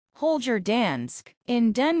Holger Danske.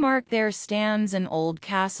 In Denmark there stands an old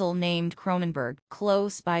castle named Kronenburg,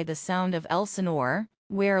 close by the Sound of Elsinore,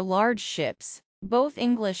 where large ships, both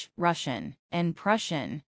English, Russian, and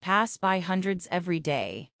Prussian, pass by hundreds every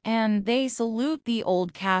day, and they salute the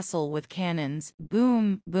old castle with cannons,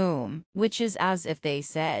 boom, boom, which is as if they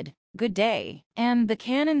said, "Good day." And the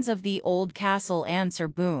cannons of the old castle answer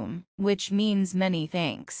boom, which means many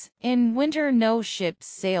thanks. In winter no ships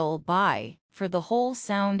sail by, for the whole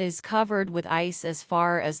sound is covered with ice as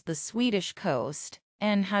far as the Swedish coast,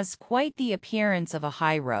 and has quite the appearance of a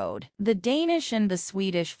high road. The Danish and the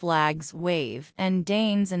Swedish flags wave, and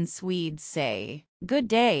Danes and Swedes say, "Good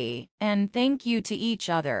day," and thank you to each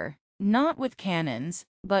other, not with cannons,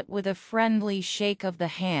 but with a friendly shake of the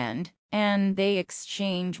hand, and they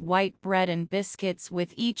exchange white bread and biscuits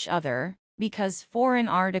with each other, because foreign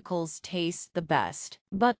articles taste the best.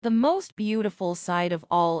 But the most beautiful sight of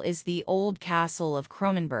all is the old castle of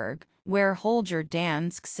Kronenburg, where Holger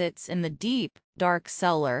Danske sits in the deep, dark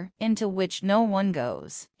cellar, into which no one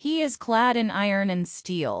goes. He is clad in iron and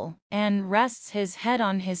steel, and rests his head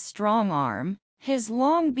on his strong arm. His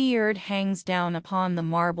long beard hangs down upon the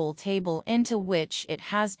marble table into which it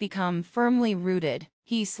has become firmly rooted.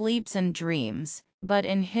 He sleeps and dreams, but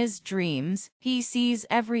in his dreams, he sees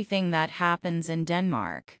everything that happens in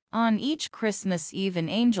Denmark. On each Christmas Eve an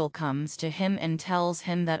angel comes to him and tells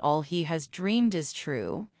him that all he has dreamed is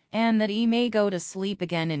true, and that he may go to sleep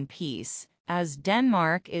again in peace, as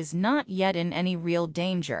Denmark is not yet in any real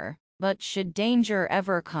danger. But should danger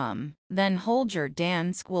ever come, then Holger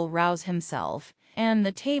Danske will rouse himself, and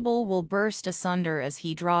the table will burst asunder as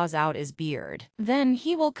he draws out his beard. Then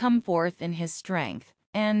he will come forth in his strength,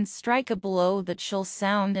 and strike a blow that shall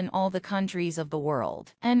sound in all the countries of the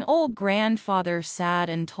world. An old grandfather sat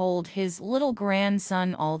and told his little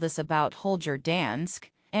grandson all this about Holger Danske,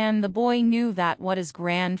 and the boy knew that what his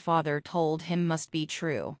grandfather told him must be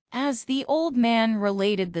true. As the old man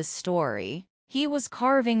related this story, he was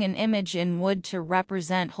carving an image in wood to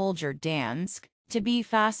represent Holger Danske, to be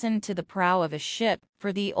fastened to the prow of a ship,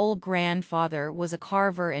 for the old grandfather was a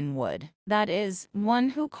carver in wood, that is, one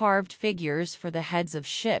who carved figures for the heads of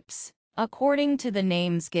ships, according to the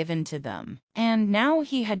names given to them. And now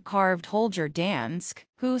he had carved Holger Danske,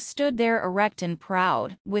 who stood there erect and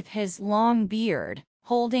proud, with his long beard,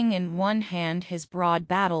 holding in one hand his broad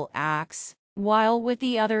battle axe, while with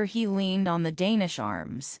the other he leaned on the Danish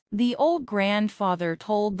arms. The old grandfather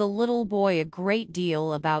told the little boy a great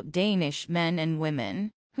deal about Danish men and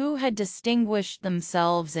women, who had distinguished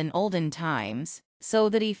themselves in olden times, so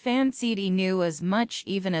that he fancied he knew as much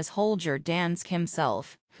even as Holger Danske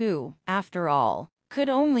himself, who, after all, could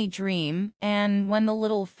only dream, and when the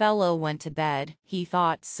little fellow went to bed, he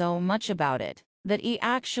thought so much about it, that he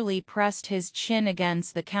actually pressed his chin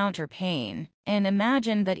against the counterpane, and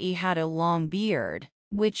imagined that he had a long beard,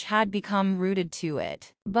 which had become rooted to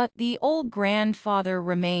it. But the old grandfather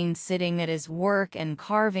remained sitting at his work and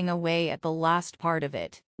carving away at the last part of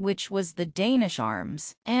it, which was the Danish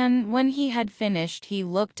arms. And when he had finished he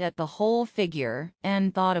looked at the whole figure,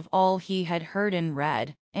 and thought of all he had heard and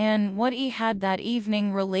read, and what he had that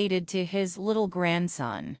evening related to his little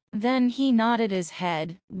grandson. Then he nodded his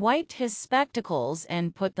head, wiped his spectacles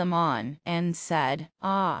and put them on, and said,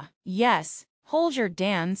 "Ah, yes, Holger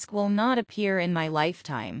Danske will not appear in my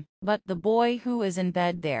lifetime, but the boy who is in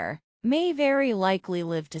bed there may very likely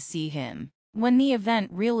live to see him, when the event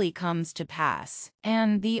really comes to pass."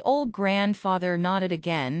 And the old grandfather nodded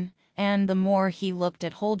again, and the more he looked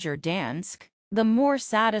at Holger Danske, the more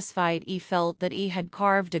satisfied he felt that he had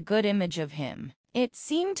carved a good image of him. It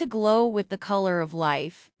seemed to glow with the color of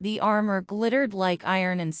life, the armor glittered like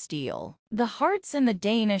iron and steel. The hearts in the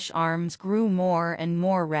Danish arms grew more and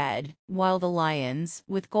more red, while the lions,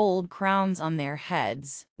 with gold crowns on their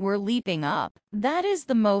heads, were leaping up. "That is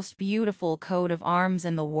the most beautiful coat of arms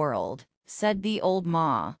in the world," said the old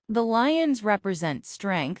ma. "The lions represent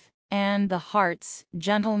strength, and the hearts,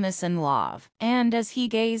 gentleness and love." And as he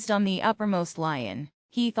gazed on the uppermost lion,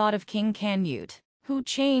 he thought of King Canute, who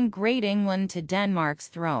chained great England to Denmark's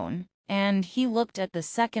throne, and he looked at the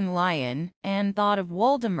second lion, and thought of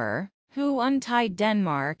Waldemar, who untied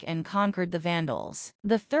Denmark and conquered the Vandals.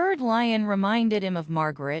 The third lion reminded him of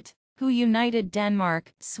Margaret, who united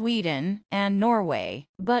Denmark, Sweden, and Norway.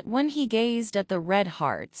 But when he gazed at the red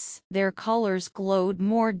hearts, their colors glowed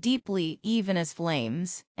more deeply even as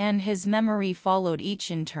flames, and his memory followed each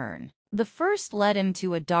in turn. The first led him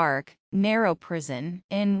to a dark, narrow prison,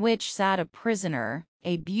 in which sat a prisoner,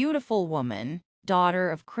 a beautiful woman, daughter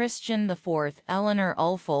of Christian IV Eleanor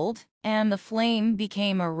Ulfold, and the flame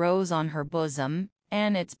became a rose on her bosom,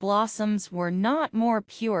 and its blossoms were not more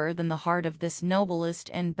pure than the heart of this noblest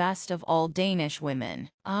and best of all Danish women.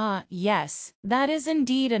 "Ah, yes, that is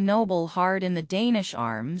indeed a noble heart in the Danish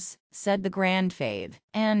arms," said the grandfather,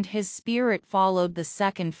 and his spirit followed the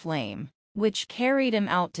second flame, which carried him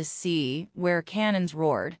out to sea, where cannons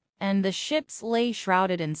roared, and the ships lay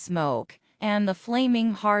shrouded in smoke, and the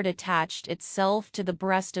flaming heart attached itself to the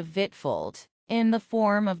breast of Vitfold, in the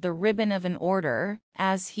form of the ribbon of an order,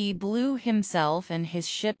 as he blew himself and his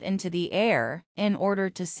ship into the air, in order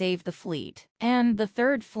to save the fleet. And the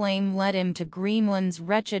third flame led him to Greenland's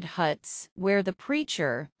wretched huts, where the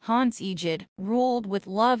preacher, Hans Egede, ruled with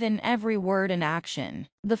love in every word and action.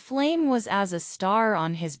 The flame was as a star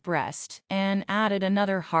on his breast, and added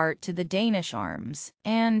another heart to the Danish arms.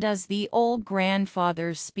 And as the old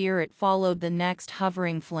grandfather's spirit followed the next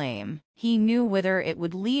hovering flame, he knew whither it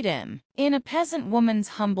would lead him. In a peasant woman's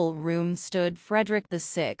humble room stood Frederick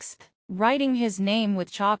VI, writing his name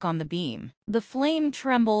with chalk on the beam. The flame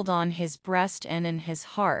trembled on his breast and in his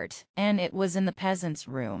heart, and it was in the peasant's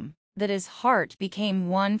room that his heart became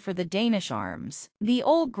one for the Danish arms. The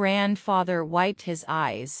old grandfather wiped his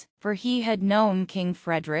eyes, for he had known King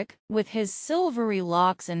Frederick, with his silvery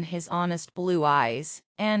locks and his honest blue eyes,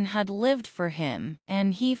 and had lived for him,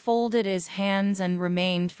 and he folded his hands and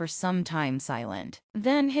remained for some time silent.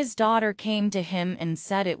 Then his daughter came to him and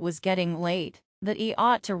said it was getting late, that he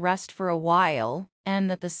ought to rest for a while, and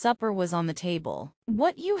that the supper was on the table.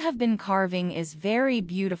 "What you have been carving is very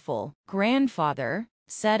beautiful, grandfather,"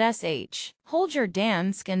 said Holger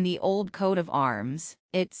Danske in the old coat of arms.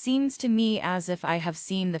 "It seems to me as if I have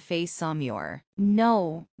seen the face somewhere."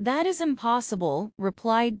 "No, that is impossible,"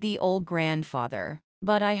 replied the old grandfather.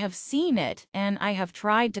 "But I have seen it, and I have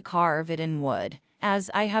tried to carve it in wood,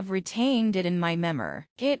 as I have retained it in my memory.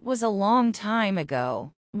 It was a long time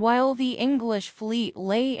ago, while the English fleet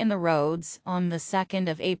lay in the roads on the 2nd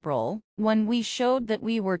of April, when we showed that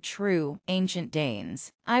we were true, ancient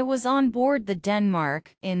Danes. I was on board the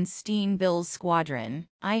Denmark, in Steenbille's squadron.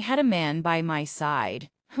 I had a man by my side,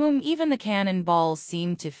 whom even the cannon balls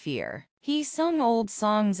seemed to fear. He sung old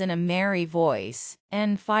songs in a merry voice,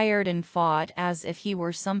 and fired and fought as if he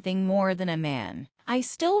were something more than a man. I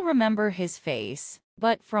still remember his face,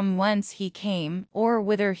 but from whence he came, or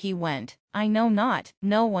whither he went, I know not,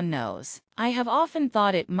 no one knows. I have often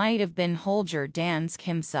thought it might have been Holger Danske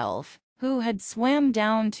himself, who had swam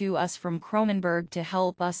down to us from Kronenburg to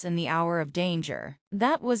help us in the hour of danger.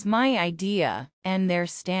 That was my idea, and there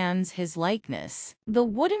stands his likeness." The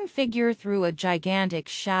wooden figure threw a gigantic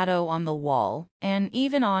shadow on the wall, and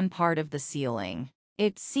even on part of the ceiling.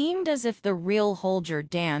 It seemed as if the real Holger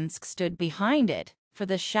Danske stood behind it, for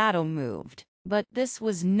the shadow moved. But this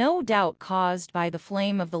was no doubt caused by the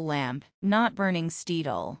flame of the lamp, not burning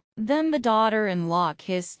steedle. Then the daughter-in-law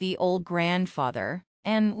kissed the old grandfather,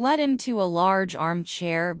 and led him to a large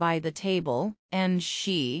armchair by the table, and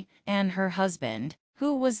she, and her husband,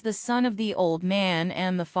 who was the son of the old man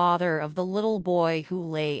and the father of the little boy who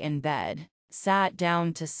lay in bed, sat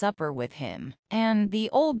down to supper with him. And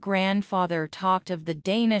the old grandfather talked of the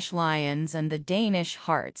Danish lions and the Danish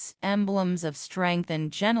hearts, emblems of strength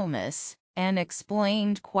and gentleness, and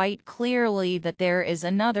explained quite clearly that there is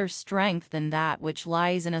another strength than that which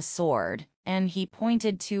lies in a sword, and he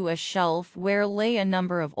pointed to a shelf where lay a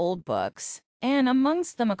number of old books, and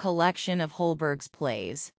amongst them a collection of Holberg's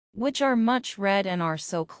plays, which are much read and are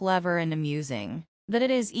so clever and amusing, that it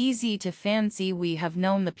is easy to fancy we have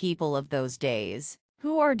known the people of those days,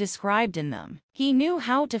 who are described in them. "He knew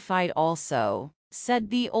how to fight also," said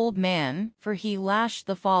the old man, "for he lashed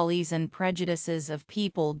the follies and prejudices of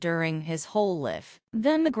people during his whole life."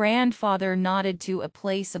 Then the grandfather nodded to a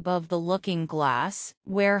place above the looking-glass,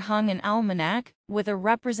 where hung an almanac, with a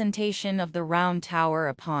representation of the Round Tower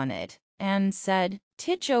upon it, and said,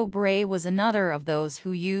 "Tycho Brahe was another of those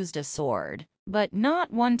who used a sword, but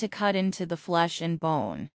not one to cut into the flesh and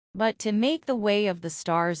bone, but to make the way of the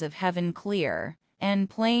stars of heaven clear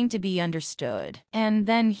and plain to be understood. And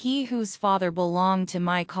then he whose father belonged to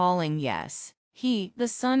my calling, yes, he, the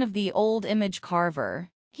son of the old image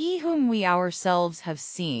carver, he whom we ourselves have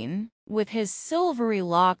seen, with his silvery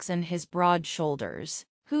locks and his broad shoulders,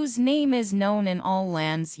 whose name is known in all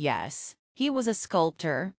lands, yes, he was a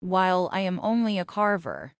sculptor, while I am only a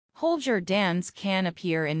carver. Holger Danske can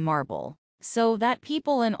appear in marble, so that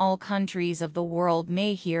people in all countries of the world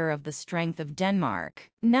may hear of the strength of Denmark.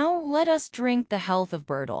 Now let us drink the health of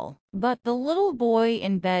Bertel." But the little boy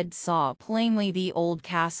in bed saw plainly the old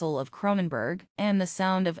castle of Kronenburg, and the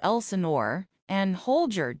Sound of Elsinore, and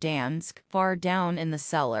Holger Danske far down in the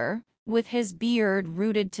cellar, with his beard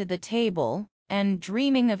rooted to the table, and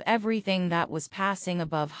dreaming of everything that was passing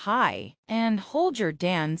above high. And Holger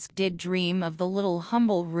Danske did dream of the little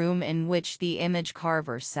humble room in which the image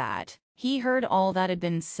carver sat. He heard all that had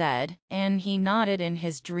been said, and he nodded in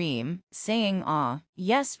his dream, saying, "Ah,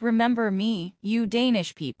 yes, remember me, you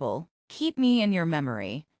Danish people. Keep me in your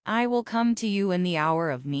memory. I will come to you in the hour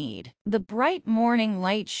of need." The bright morning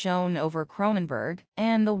light shone over Kronenburg,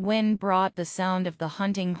 and the wind brought the sound of the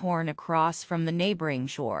hunting horn across from the neighboring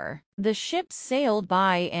shore. The ships sailed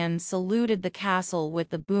by and saluted the castle with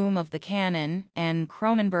the boom of the cannon, and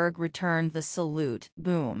Kronenburg returned the salute,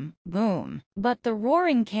 boom, boom. But the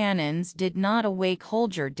roaring cannons did not awake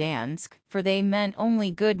Holger Danske, for they meant only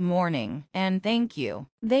good morning, and thank you.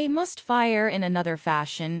 They must fire in another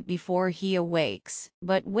fashion before he awakes,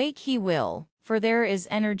 but wake he will, for there is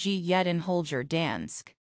energy yet in Holger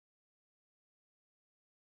Danske.